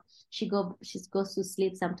lights up. She goes to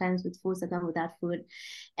sleep sometimes with food, sometimes without food,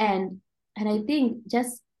 and I think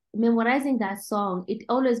just memorizing that song, it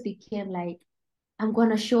always became like, I'm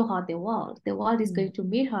gonna show her the world. The world is going to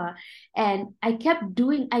meet her, and I kept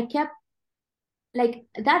like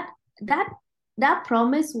that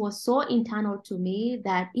promise was so internal to me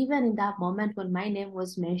that even in that moment when my name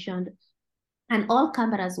was mentioned and all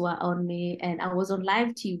cameras were on me and I was on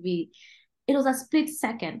live TV, it was a split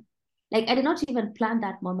second. Like I did not even plan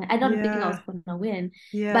that moment. I don't think I was Yeah. gonna win.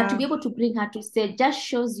 But to Yeah. be able to bring her to stage just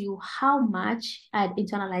shows you how much I had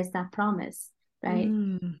internalized that promise, right?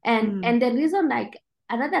 Mm, mm, And the reason, like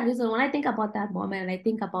another reason when I think about that moment and I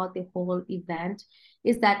think about the whole event,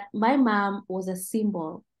 is that my mom was a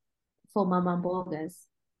symbol for mama mbogas.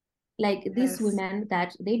 Like these yes. women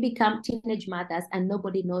that they become teenage mothers and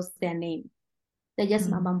nobody knows their name. They're just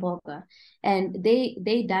Mm, mama mboga, and they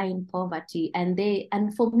die in poverty. And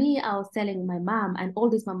for me, I was telling my mom and all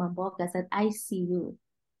these mama mbogas that I see you.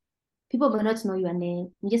 People may not know your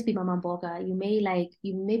name. You just be mama mboga. You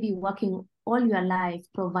may be working all your life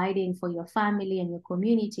providing for your family and your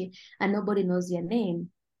community, and nobody knows your name,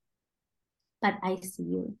 but I see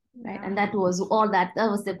you, right? yeah. And that was all that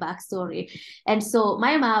was the backstory. And so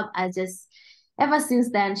my mom, I just, ever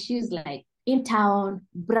since then, she's like in town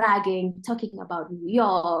bragging, talking about New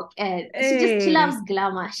York, and she loves Hey.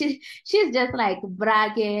 glamour. She's just like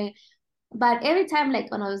bragging. But every time,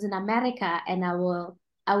 like when I was in America, and I will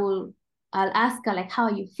I'll ask her like, how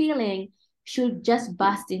are you feeling? She'll just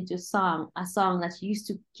burst into a song that she used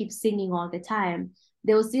to keep singing all the time.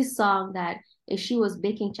 There was this song that if she was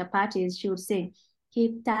baking chapatis, she would sing,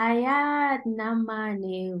 Keep tired,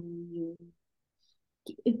 namane uyu.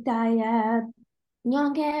 Keep tired,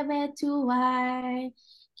 nyonge wetuwai.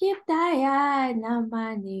 Keep tired,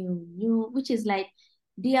 namane uyu. Which is like,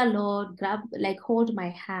 dear Lord, like hold my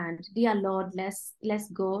hand. Dear Lord, let's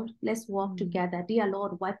go. Let's walk Mm, together. Dear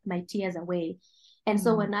Lord, wipe my tears away. And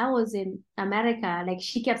so mm, when I was in America, like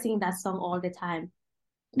she kept singing that song all the time.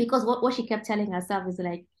 Because what she kept telling herself is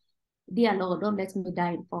like, dear Lord, don't let me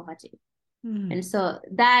die in poverty. mm. And so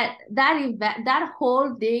that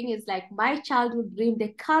whole thing is like my childhood dream, the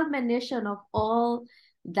culmination of all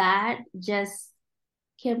that just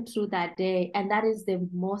came through that day. And that is the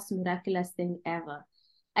most miraculous thing ever.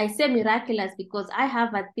 I say miraculous because I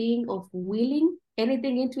have a thing of willing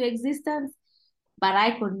anything into existence, but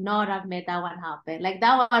I could not have made that one happen. Like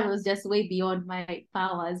that one was just way beyond my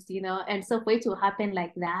powers. And so for it to happen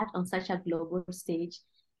like that on such a global stage,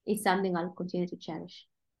 it's something I'll continue to cherish.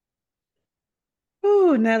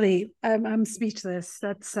 Oh, Nelly, I'm speechless.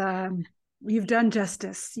 That's you've done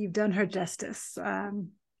justice. You've done her justice.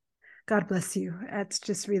 God bless you. It's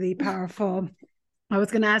just really powerful. I was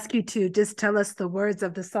going to ask you to just tell us the words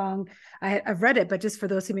of the song. I've read it, but just for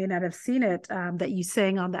those who may not have seen it, that you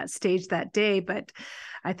sang on that stage that day. But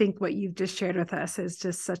I think what you've just shared with us is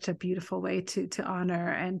just such a beautiful way to honor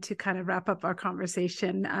and to kind of wrap up our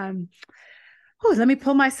conversation. Let me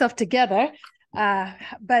pull myself together.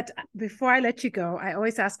 But before I let you go, I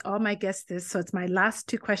always ask all my guests this. So it's my last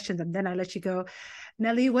two questions, and then I let you go.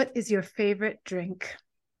 Nelly, what is your favorite drink?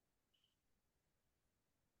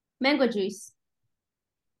 Mango juice.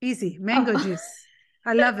 Easy, mango Oh. juice.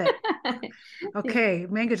 I love it. Okay,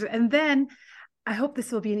 mango juice. And then I hope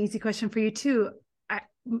this will be an easy question for you too.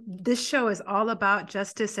 this show is all about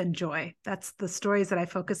justice and joy. That's the stories that I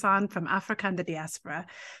focus on from Africa and the diaspora.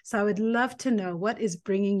 So I would love to know, what is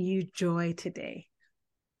bringing you joy today?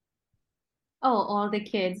 Oh, all the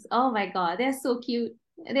kids. Oh my God, they're so cute.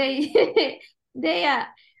 They they are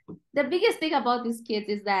the biggest thing about these kids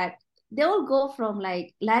is that they all go from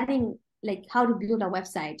like learning like how to build a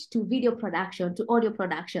website to video production to audio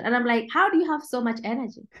production. And I'm like, how do you have so much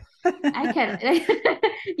energy? I can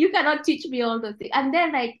you cannot teach me all those things. And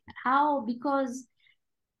then like how, because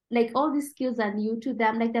like all these skills are new to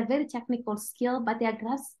them, like they're very technical skill, but they're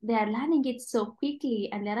learning it so quickly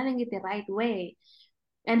and they're learning it the right way.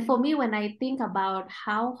 And for me, when I think about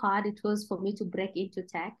how hard it was for me to break into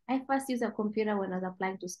tech, I first used a computer when I was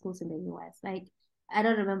applying to schools in the US. Like, I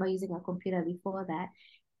don't remember using a computer before that.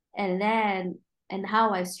 And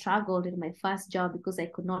how I struggled in my first job because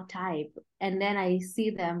I could not type. And then I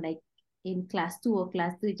see them like in class 2 or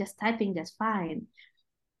class 3, just typing just fine.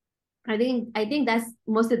 I think that's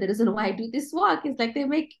most of the reason why I do this work. It's like they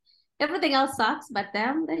make everything else sucks, but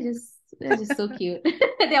they're just so cute.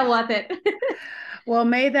 They're worth it. Well,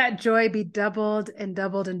 may that joy be doubled and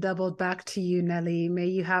doubled and doubled back to you, Nelly. May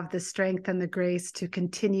you have the strength and the grace to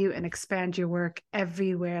continue and expand your work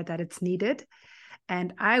everywhere that it's needed.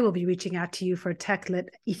 And I will be reaching out to you for TechLit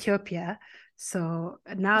Ethiopia. So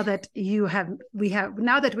now that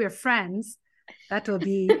now that we're friends, that will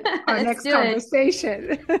be our next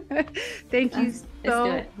conversation. Thank you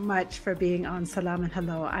so much for being on Salam and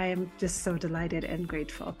Hello. I am just so delighted and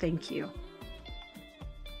grateful. Thank you.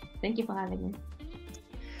 Thank you for having me.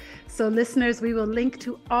 So listeners, we will link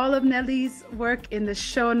to all of Nelly's work in the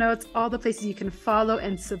show notes, all the places you can follow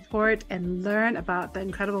and support and learn about the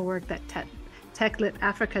incredible work that TechLit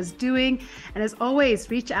Africa is doing. And as always,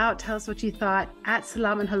 reach out, tell us what you thought at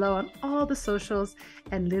Salam and Hello on all the socials,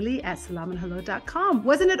 and Lily at salamandhello.com.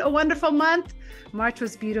 Wasn't it a wonderful month? March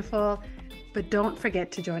was beautiful, but don't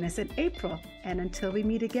forget to join us in April. And until we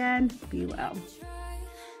meet again, be well.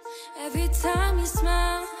 Every time you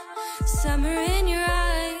smile, summer in your eyes.